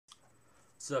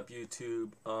What's up,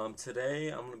 YouTube? Today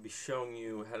I'm going to be showing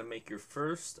you how to make your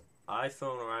first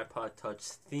iPhone or iPod Touch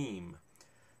theme.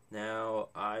 Now,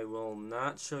 I will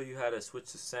not show you how to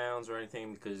switch the sounds or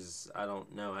anything because I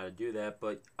don't know how to do that,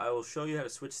 but I will show you how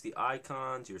to switch the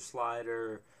icons, your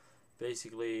slider,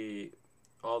 basically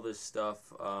all this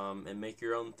stuff, and make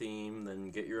your own theme, then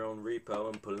get your own repo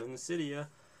and put it in the Cydia,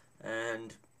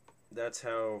 and that's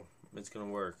how it's going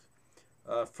to work.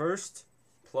 First,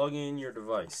 plug in your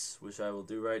device, which I will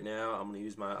do right now. I'm going to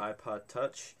use my iPod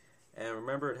Touch, and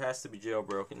remember, it has to be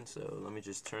jailbroken. So let me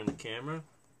just turn the camera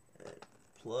and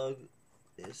plug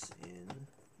this in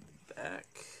back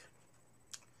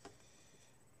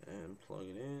and plug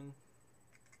it in.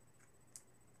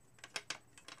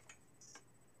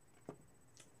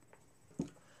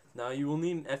 Now you will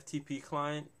need an FTP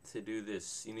client to do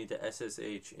this. You need to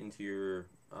SSH into your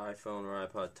iPhone or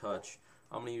iPod Touch.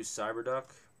 I'm going to use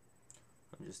CyberDuck.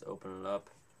 I'm just opening it up,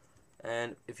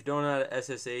 and if you don't know how to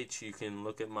SSH, you can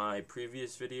look at my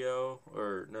previous video,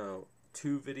 or no,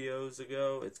 2 videos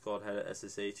ago. It's called how to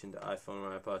SSH into iPhone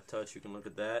or iPod Touch. You can look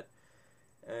at that,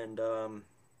 and I'm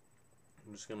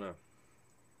just gonna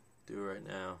do it right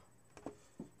now.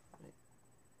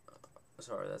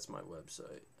 Sorry, that's my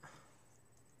website.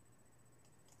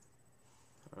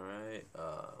 Alright,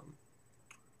 let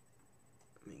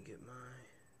me get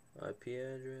my IP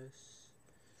address.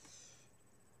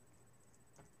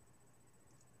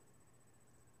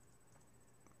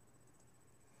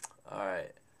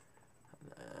 Alright,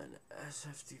 and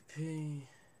SFTP.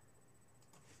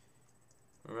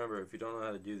 Remember, if you don't know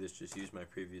how to do this, just use my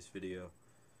previous video.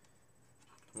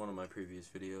 One of my previous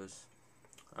videos.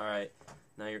 Alright,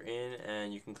 now you're in,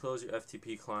 and you can close your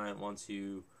FTP client once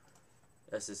you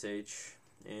SSH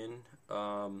in.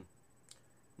 Now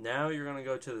you're going to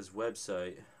go to this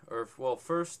website, or, well,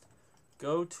 first,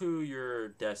 go to your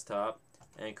desktop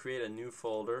and create a new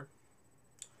folder.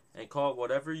 And call it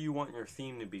whatever you want your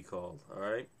theme to be called,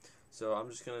 alright? So I'm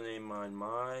just going to name mine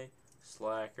My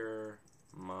Slacker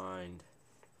Mind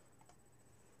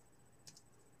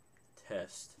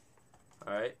Test.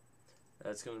 Alright?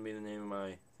 That's going to be the name of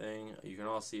my thing. You can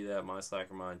all see that, My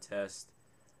Slacker Mind Test.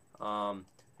 And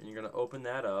you're going to open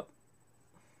that up.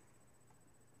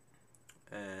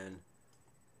 And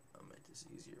I'll make this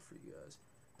easier for you guys.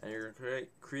 And you're going to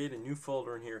create a new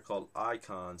folder in here called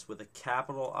Icons with a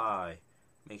capital I.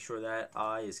 Make sure that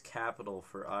I is capital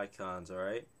for icons,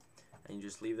 alright? And you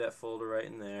just leave that folder right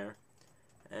in there.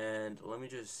 And let me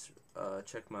just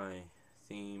check my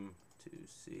theme to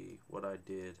see what I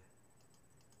did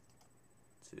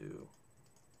to.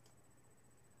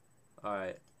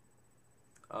 Alright.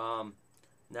 Now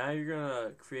you're going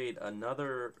to create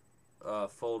another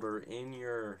folder in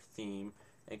your theme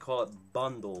and call it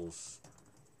Bundles.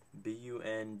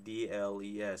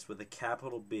 B-U-N-D-L-E-S with a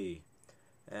capital B.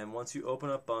 And once you open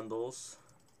up Bundles,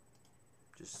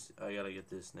 I gotta get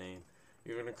this name.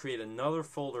 You're gonna create another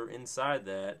folder inside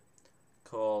that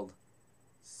called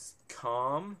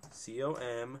com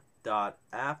dot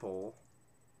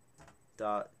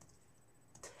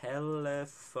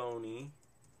telephony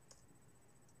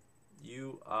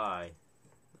UI.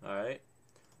 Alright?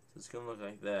 So it's gonna look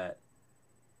like that.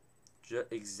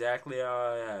 Exactly how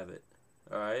I have it.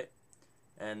 Alright?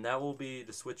 And that will be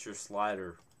to switch your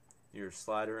slider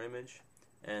image,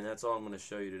 and that's all I'm going to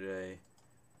show you today.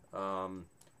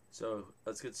 So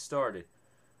let's get started.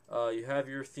 You have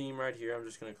your theme right here. I'm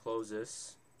just going to close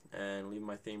this and leave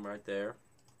my theme right there.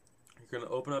 You're going to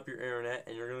open up your internet,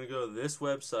 and you're going to go to this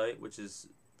website, which is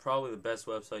probably the best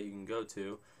website you can go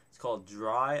to. It's called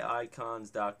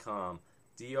dryicons.com.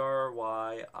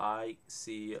 D-R-Y-I-C-O-N-S.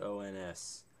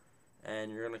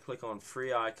 And you're going to click on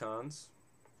free icons.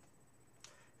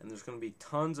 And there's going to be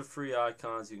tons of free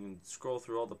icons. You can scroll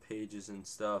through all the pages and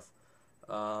stuff.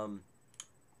 I'm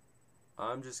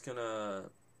just going to...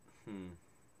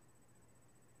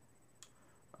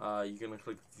 you're going to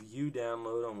click View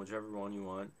Download on whichever one you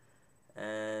want.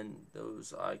 And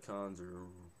those icons are...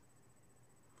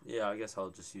 Yeah, I guess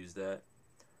I'll just use that.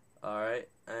 Alright,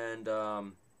 and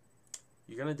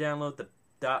you're going to download the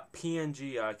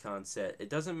 .png icon set. It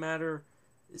doesn't matter...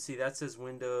 See, that says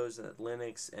Windows,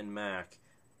 Linux, and Mac.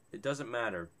 It doesn't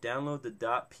matter. Download the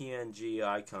 .png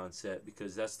icon set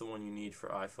because that's the one you need for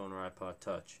iPhone or iPod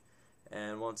Touch.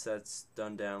 And once that's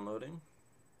done downloading,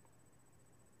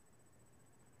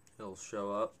 it'll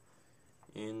show up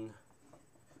in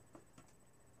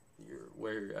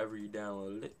wherever you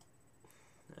downloaded it.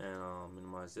 And I'll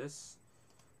minimize this.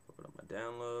 Open up my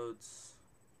downloads.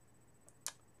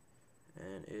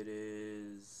 And it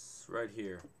is right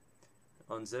here.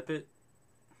 Unzip it.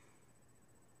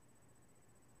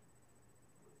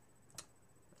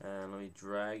 And let me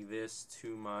drag this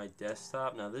to my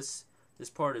desktop. Now this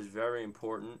part is very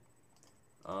important.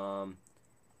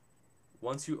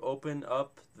 Once you open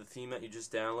up the theme that you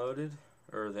just downloaded,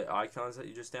 or the icons that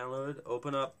you just downloaded,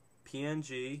 open up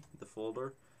PNG, the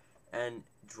folder, and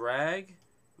drag.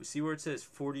 We see where it says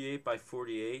 48 by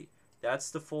 48. That's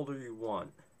the folder you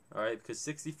want. Alright, because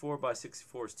 64 by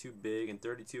 64 is too big, and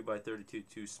 32 by 32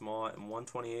 too small, and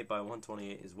 128 by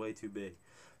 128 is way too big.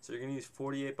 So you're going to use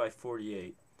 48 by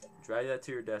 48. Drag that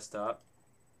to your desktop,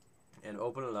 and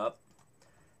open it up,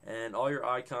 and all your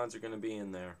icons are going to be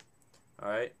in there.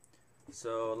 Alright,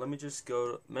 so let me just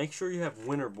go, make sure you have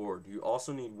Winterboard. You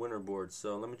also need Winterboard,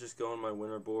 so let me just go on my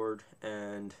Winterboard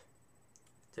and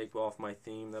take off my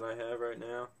theme that I have right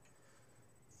now.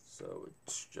 So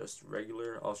it's just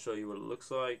regular. I'll show you what it looks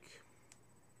like.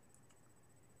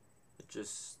 It's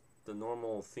just the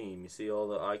normal theme. You see all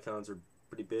the icons are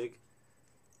pretty big.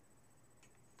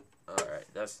 Alright,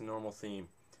 that's the normal theme.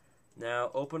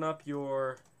 Now open up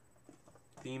your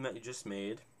theme that you just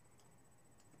made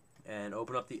and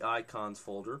open up the icons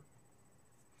folder,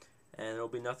 and there'll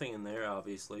be nothing in there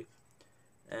obviously,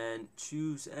 and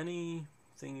choose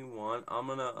anything you want. I'm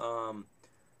gonna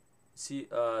see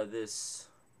this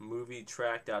movie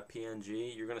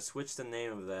track.png. You're gonna switch the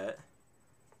name of that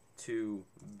to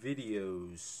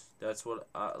videos. That's what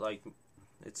I like.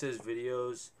 It says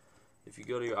videos. If you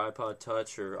go to your iPod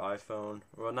Touch or iPhone,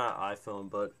 well, not iPhone,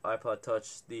 but iPod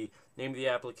Touch, the name of the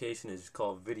application is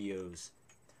called Videos.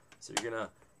 So you're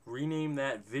gonna rename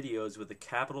that Videos with a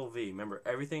capital V. Remember,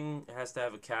 everything has to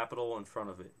have a capital in front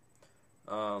of it.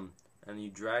 And you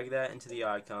drag that into the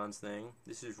icons thing.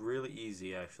 This is really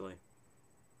easy, actually.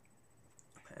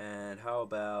 And how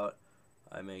about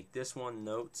I make this one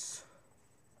Notes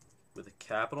with a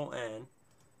capital N.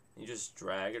 You just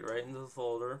drag it right into the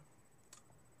folder.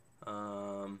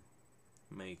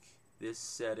 Make this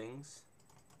Settings,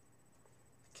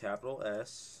 capital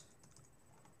S.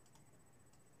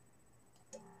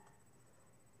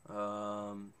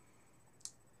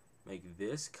 Make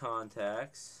this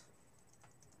Contacts,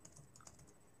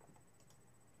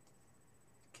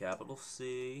 capital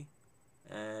C,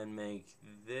 and make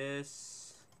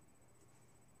this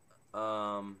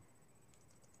iTunes,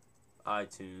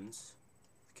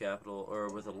 capital,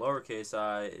 or with a lowercase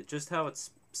I, just how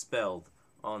it's spelled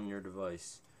on your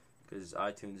device, because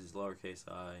iTunes is lowercase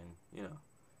I, and you know.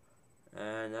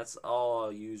 And that's all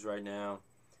I'll use right now.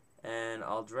 And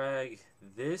I'll drag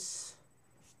this.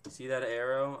 See that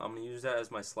arrow? I'm going to use that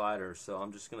as my slider, so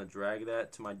I'm just going to drag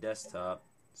that to my desktop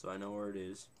so I know where it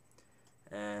is.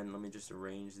 And let me just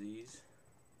arrange these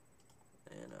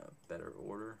in a better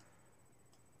order.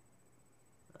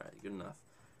 Alright, good enough.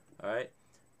 Alright,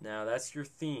 now that's your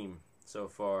theme so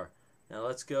far. Now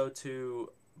let's go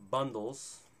to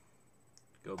Bundles.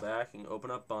 Go back and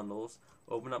open up Bundles.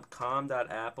 Open up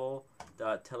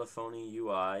com.apple.telephony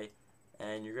UI,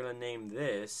 and you're going to name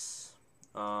this,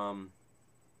 let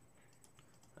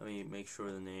me make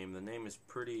sure the name is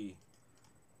pretty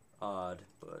odd,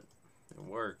 but it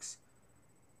works.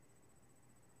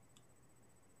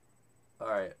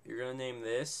 Alright, you're going to name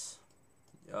this,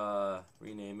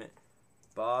 rename it,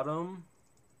 Bottom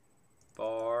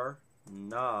Bar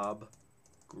Knob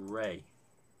Gray.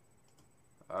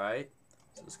 Alright,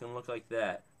 so it's going to look like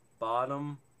that.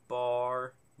 Bottom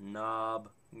Bar Knob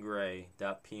Gray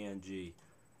 .png.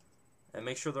 And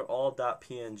make sure they're all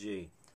 .png.